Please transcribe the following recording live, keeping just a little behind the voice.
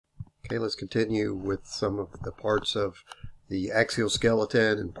Okay, let's continue with some of the parts of the axial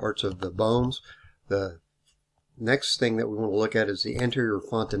skeleton and parts of the bones. The next thing that we want to look at is the anterior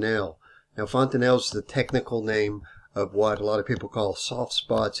fontanelle. Now, fontanelle is the technical name of what a lot of people call soft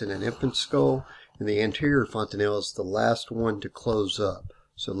spots in an infant skull, and the anterior fontanelle is the last one to close up.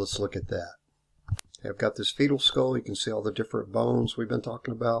 So let's look at that. I've got this fetal skull. You can see all the different bones we've been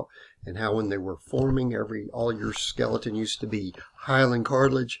talking about and how when they were forming, all your skeleton used to be hyaline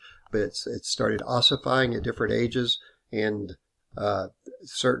cartilage, but it started ossifying at different ages, and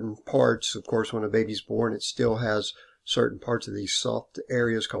certain parts, of course, when a baby's born, it still has certain parts of these soft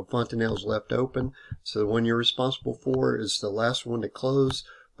areas called fontanelles left open. So the one you're responsible for is the last one to close,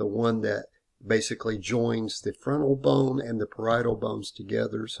 the one that basically joins the frontal bone and the parietal bones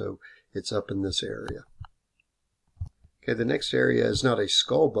together. So it's up in this area. Okay, the next area is not a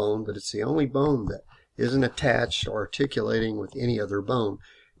skull bone, but it's the only bone that isn't attached or articulating with any other bone,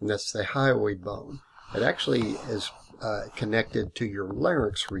 and that's the hyoid bone. It actually is connected to your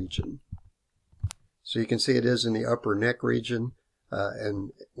larynx region. So you can see it is in the upper neck region, and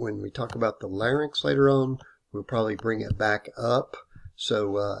when we talk about the larynx later on, we'll probably bring it back up.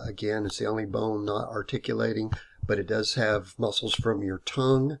 So again, it's the only bone not articulating, but it does have muscles from your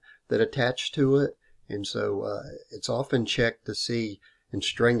tongue that attach to it, and so it's often checked to see in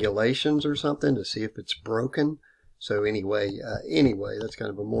strangulations or something to see if it's broken. So anyway, that's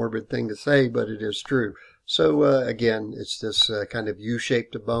kind of a morbid thing to say, but it is true. So again, it's this kind of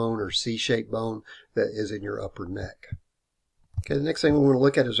U-shaped bone or C-shaped bone that is in your upper neck. Okay, the next thing we want to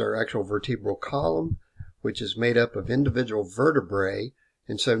look at is our actual vertebral column, which is made up of individual vertebrae.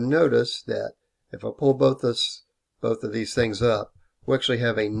 And so notice that if I pull both of these things up, we actually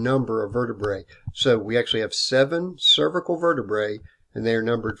have a number of vertebrae. So we actually have 7 cervical vertebrae, and they are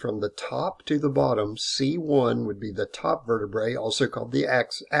numbered from the top to the bottom. C1 would be the top vertebrae, also called the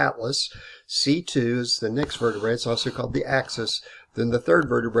atlas. C2 is the next vertebrae. It's also called the axis. Then the third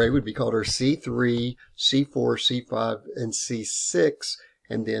vertebrae would be called our C3, C4, C5, and C6,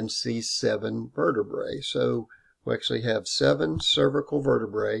 and then C7 vertebrae. So we actually have 7 cervical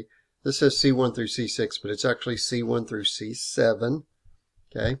vertebrae. This says C1 through C6, but it's actually C1 through C7.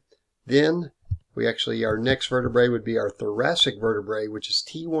 Okay. Then our next vertebrae would be our thoracic vertebrae, which is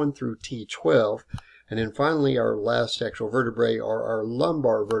T1 through T12. And then finally, our last actual vertebrae are our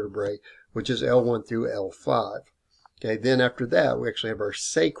lumbar vertebrae, which is L1 through L5. Okay. Then after that, we actually have our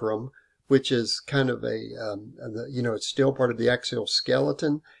sacrum, which is kind of it's still part of the axial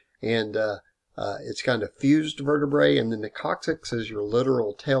skeleton, and it's kind of fused vertebrae. And then the coccyx is your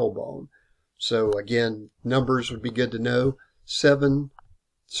literal tailbone. So again, numbers would be good to know. 7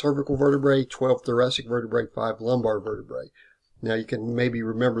 cervical vertebrae, 12 thoracic vertebrae, 5 lumbar vertebrae. Now you can maybe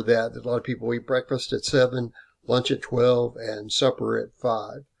remember that a lot of people eat breakfast at 7, lunch at 12, and supper at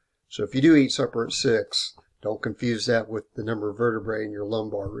 5. So if you do eat supper at 6, don't confuse that with the number of vertebrae in your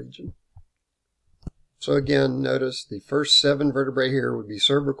lumbar region. So again, notice the first 7 vertebrae here would be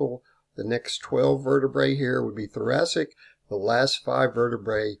cervical, the next 12 vertebrae here would be thoracic, the last 5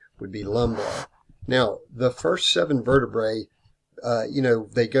 vertebrae would be lumbar. Now, the first 7 vertebrae,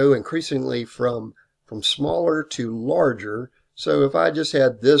 they go increasingly from smaller to larger. So if I just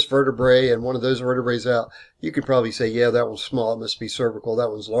had this vertebrae and one of those vertebrae out, you could probably say, yeah, that one's small, it must be cervical,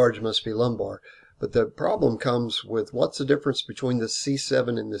 that one's large, it must be lumbar. But the problem comes with what's the difference between this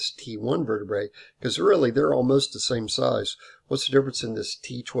C7 and this T1 vertebrae, because really they're almost the same size. What's the difference in this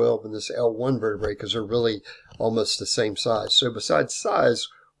T12 and this L1 vertebrae, because they're really almost the same size. So besides size,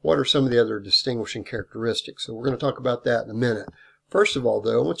 what are some of the other distinguishing characteristics? So we're going to talk about that in a minute. First of all,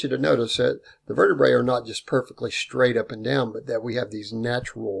 though, I want you to notice that the vertebrae are not just perfectly straight up and down, but that we have these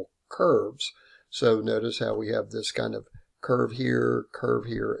natural curves. So notice how we have this kind of curve here,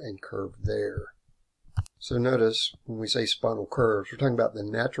 and curve there. So notice when we say spinal curves, we're talking about the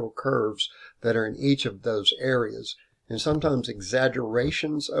natural curves that are in each of those areas. And sometimes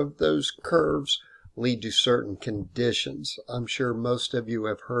exaggerations of those curves lead to certain conditions. I'm sure most of you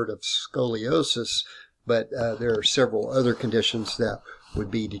have heard of scoliosis, but there are several other conditions that would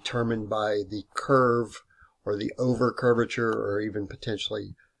be determined by the curve or the over curvature, or even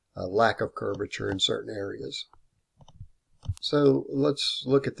potentially a lack of curvature in certain areas. So let's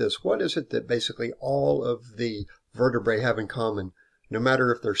look at this. What is it that basically all of the vertebrae have in common, no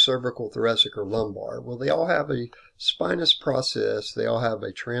matter if they're cervical, thoracic, or lumbar? Well, they all have a spinous process. They all have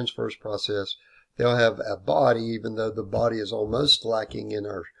a transverse process. They all have a body, even though the body is almost lacking in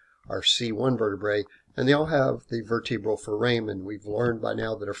our C1 vertebrae. And they all have the vertebral foramen. We've learned by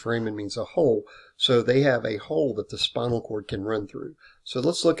now that a foramen means a hole. So they have a hole that the spinal cord can run through. So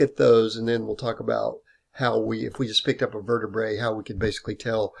let's look at those, and then we'll talk about if we just picked up a vertebrae, how we could basically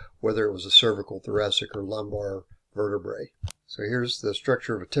tell whether it was a cervical, thoracic, or lumbar vertebrae. So here's the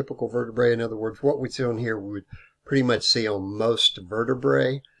structure of a typical vertebrae. In other words, what we see on here we would pretty much see on most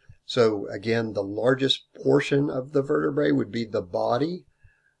vertebrae. So again, the largest portion of the vertebrae would be the body,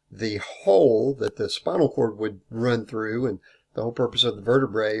 the hole that the spinal cord would run through, and the whole purpose of the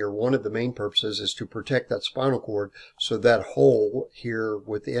vertebrae, or one of the main purposes, is to protect that spinal cord. So that hole here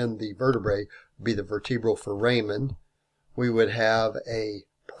within the vertebrae would be the vertebral foramen. We would have a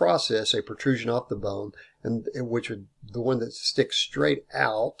process, a protrusion off the bone, and which would, the one that sticks straight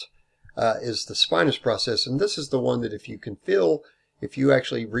out is the spinous process. And this is the one that if you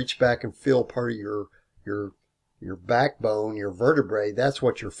actually reach back and feel part of your backbone, your vertebrae, that's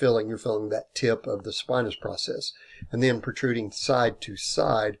what you're feeling. You're feeling that tip of the spinous process. And then protruding side to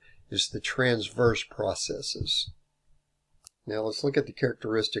side is the transverse processes. Now let's look at the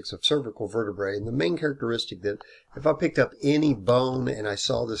characteristics of cervical vertebrae. And the main characteristic that if I picked up any bone and I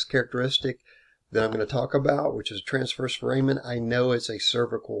saw this characteristic that I'm going to talk about, which is transverse foramen, I know it's a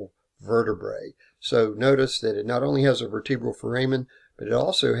cervical vertebrae. So notice that it not only has a vertebral foramen, but it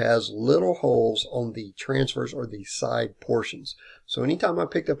also has little holes on the transverse or the side portions. So anytime I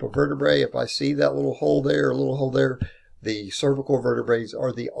picked up a vertebrae, if I see that little hole there, the cervical vertebrae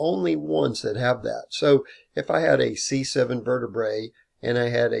are the only ones that have that. So if I had a C7 vertebrae and I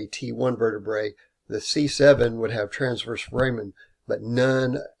had a T1 vertebrae, the C7 would have transverse foramen, but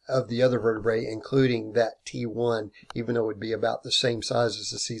none of the other vertebrae, including that T1, even though it would be about the same size as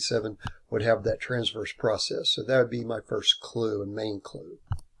the C7, would have that transverse process. So that would be my first clue and main clue.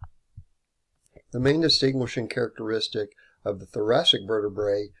 The main distinguishing characteristic of the thoracic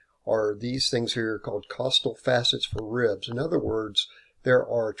vertebrae are these things here called costal facets for ribs. In other words, there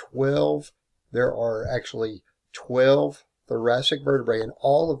are actually 12 thoracic vertebrae, and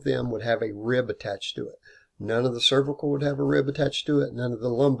all of them would have a rib attached to it. None of the cervical would have a rib attached to it. None of the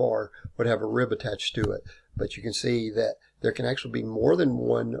lumbar would have a rib attached to it. But you can see that there can actually be more than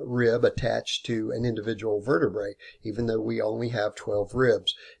one rib attached to an individual vertebrae, even though we only have 12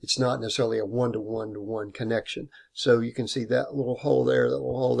 ribs. It's not necessarily a one-to-one-to-one connection. So you can see that little hole there, that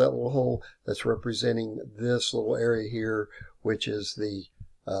little hole, that little hole, that's representing this little area here, which is the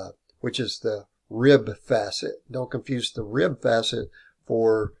rib facet. Don't confuse the rib facet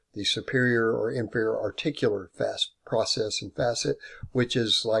for the superior or inferior articular process and facet, which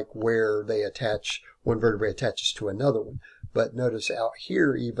is like where they attach, one vertebrae attaches to another one. But notice out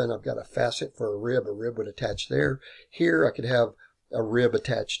here even, I've got a facet for a rib would attach there. Here I could have a rib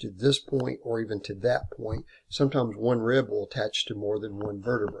attached to this point or even to that point. Sometimes one rib will attach to more than one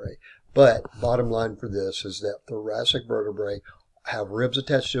vertebrae. But bottom line for this is that thoracic vertebrae have ribs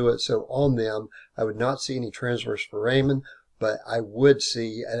attached to it, so on them I would not see any transverse foramen, but I would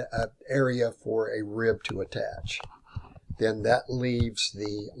see an area for a rib to attach. Then that leaves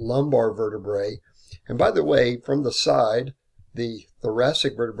the lumbar vertebrae. And by the way, from the side, the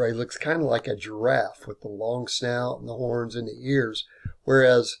thoracic vertebrae looks kind of like a giraffe with the long snout and the horns and the ears,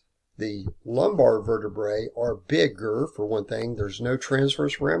 whereas the lumbar vertebrae are bigger, for one thing. There's no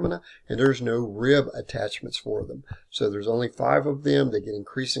transverse foramina and there's no rib attachments for them. So there's only 5 of them. They get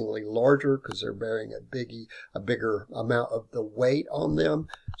increasingly larger because they're bearing a bigger amount of the weight on them.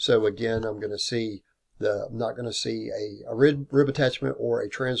 So again, I'm not going to see a rib attachment or a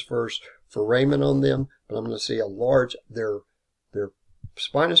transverse foramen on them, but I'm going to see their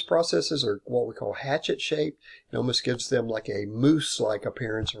spinous processes are what we call hatchet shaped. It almost gives them like a moose-like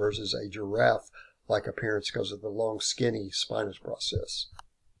appearance versus a giraffe-like appearance because of the long, skinny spinous process.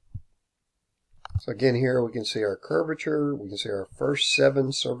 So again, here we can see our curvature. We can see our first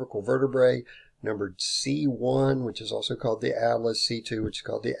 7 cervical vertebrae, numbered C1, which is also called the atlas, C2, which is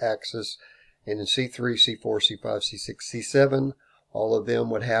called the axis, and in C3, C4, C5, C6, C7, all of them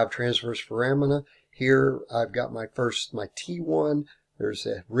would have transverse foramina. Here I've got my T1. There's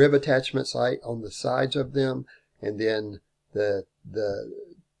a rib attachment site on the sides of them, and then the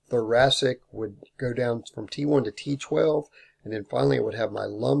thoracic would go down from T1 to T12, and then finally I would have my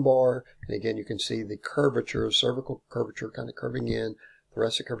lumbar, and again you can see the curvature, cervical curvature kind of curving in,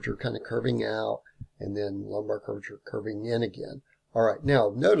 thoracic curvature kind of curving out, and then lumbar curvature curving in again. All right,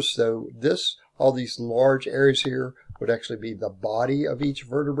 now notice though, all these large areas here would actually be the body of each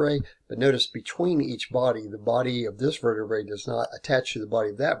vertebrae, but notice between each body, the body of this vertebrae does not attach to the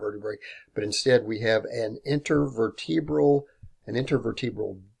body of that vertebrae, but instead we have an intervertebral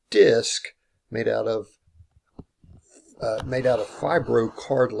disc made out of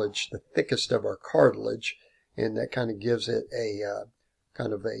fibrocartilage, the thickest of our cartilage, and that kind of gives it a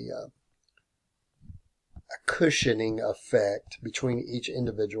cushioning effect between each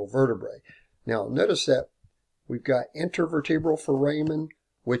individual vertebrae. Now notice that we've got intervertebral foramen,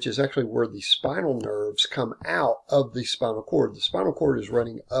 which is actually where the spinal nerves come out of the spinal cord. The spinal cord is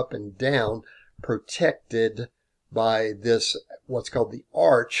running up and down, protected by this, what's called the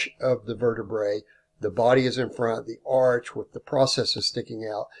arch of the vertebrae. The body is in front, the arch with the processes sticking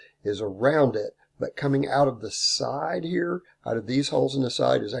out is around it, but coming out of the side here, out of these holes in the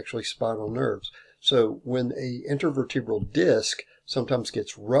side, is actually spinal nerves. So when a intervertebral disc sometimes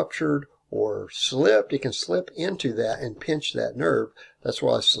gets ruptured or slipped, it can slip into that and pinch that nerve. That's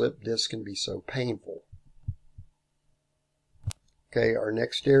why a slipped disc can be so painful. Okay, our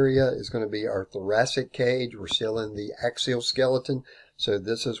next area is going to be our thoracic cage. We're still in the axial skeleton. So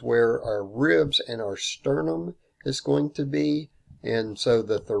this is where our ribs and our sternum is going to be. And so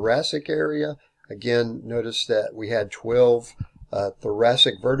the thoracic area, again, notice that we had 12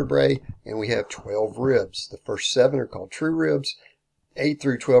 thoracic vertebrae and we have 12 ribs. The first 7 are called true ribs. 8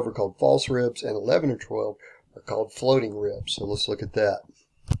 through 12 are called false ribs, and 11 or 12 are called floating ribs. So let's look at that.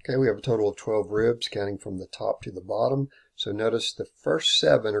 Okay, we have a total of 12 ribs, counting from the top to the bottom. So notice the first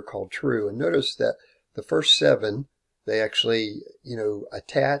 7 are called true, and notice that the first 7, they actually,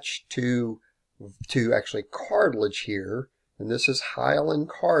 attach to actually cartilage here, and this is hyaline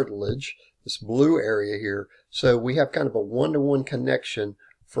cartilage, this blue area here. So we have kind of a one-to-one connection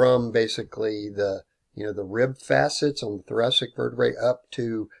from basically the rib facets on the thoracic vertebrae up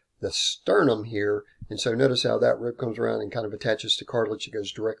to the sternum here. And so notice how that rib comes around and kind of attaches to cartilage. It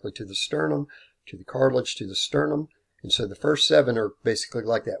goes directly to the sternum, to the cartilage, to the sternum. And so the first 7 are basically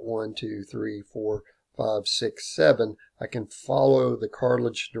like that. 1, 2, 3, 4, 5, 6, 7. I can follow the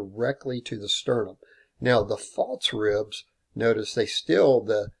cartilage directly to the sternum. Now the false ribs, notice they still,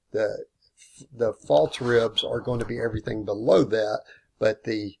 the false ribs are going to be everything below that, but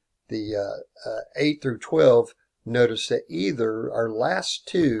the 8 through 12, notice that either our last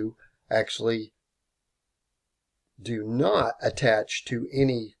 2 actually do not attach to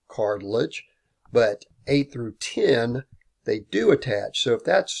any cartilage, but 8 through 10, they do attach. So if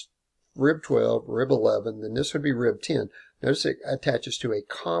that's rib 12, rib 11, then this would be rib 10. Notice it attaches to a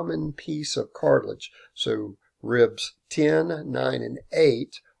common piece of cartilage. So ribs 10, 9, and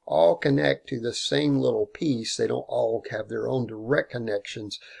 8 all connect to the same little piece. They don't all have their own direct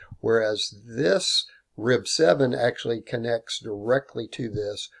connections, whereas this rib 7 actually connects directly to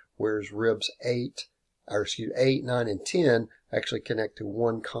this, whereas ribs 8, 9, and 10 actually connect to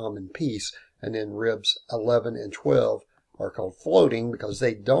one common piece, and then ribs 11 and 12 are called floating because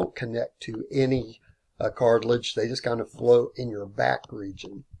they don't connect to any cartilage. They just kind of float in your back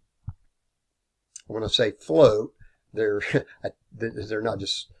region. When I say float, they're not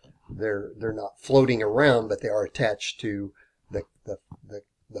just they're not floating around, but they are attached to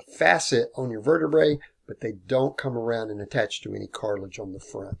the facet on your vertebrae, but they don't come around and attach to any cartilage on the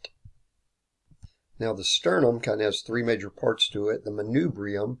front. Now the sternum kind of has 3 major parts to it: the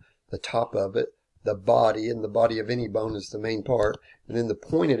manubrium, the top of it, the body, and the body of any bone is the main part, and then the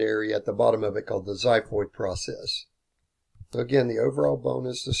pointed area at the bottom of it called the xiphoid process. So again, the overall bone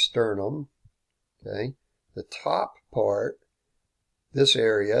is the sternum. Okay, the top part, this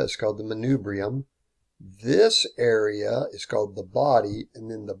area is called the manubrium. This area is called the body,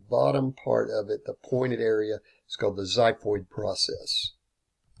 and then the bottom part of it, the pointed area, is called the xiphoid process.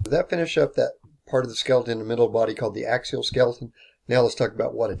 So that finished up that part of the skeleton in the middle of the body called the axial skeleton. Now let's talk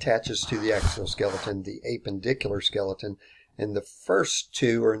about what attaches to the axial skeleton, the appendicular skeleton. And the first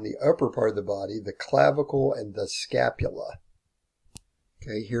 2 are in the upper part of the body, the clavicle and the scapula.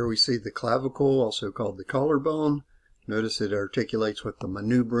 Okay, here we see the clavicle, also called the collarbone. Notice it articulates with the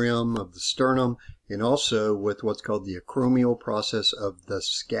manubrium of the sternum and also with what's called the acromial process of the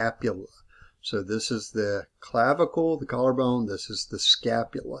scapula. So this is the clavicle, the collarbone, this is the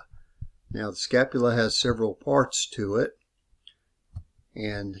scapula. Now the scapula has several parts to it.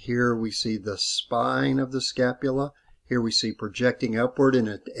 And here we see the spine of the scapula. Here we see projecting upward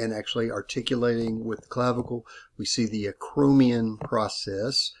and actually articulating with the clavicle. We see the acromion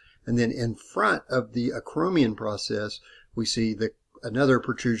process. And then in front of the acromion process, we see another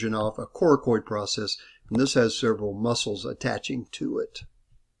protrusion off, a coracoid process. And this has several muscles attaching to it.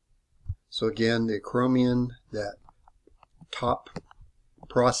 So again, the acromion, that top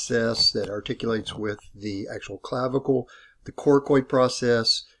process that articulates with the actual clavicle. The coracoid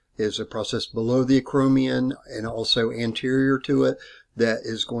process is a process below the acromion and also anterior to it that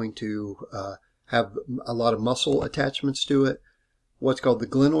is going to have a lot of muscle attachments to it. What's called the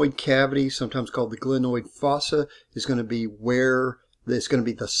glenoid cavity, sometimes called the glenoid fossa, is going to be where it's going to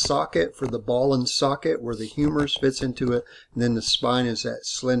be the socket for the ball and socket where the humerus fits into it, and then the spine is that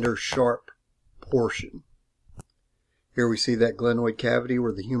slender, sharp portion. Here we see that glenoid cavity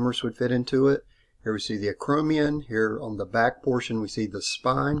where the humerus would fit into it. Here we see the acromion. Here on the back portion we see the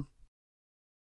spine.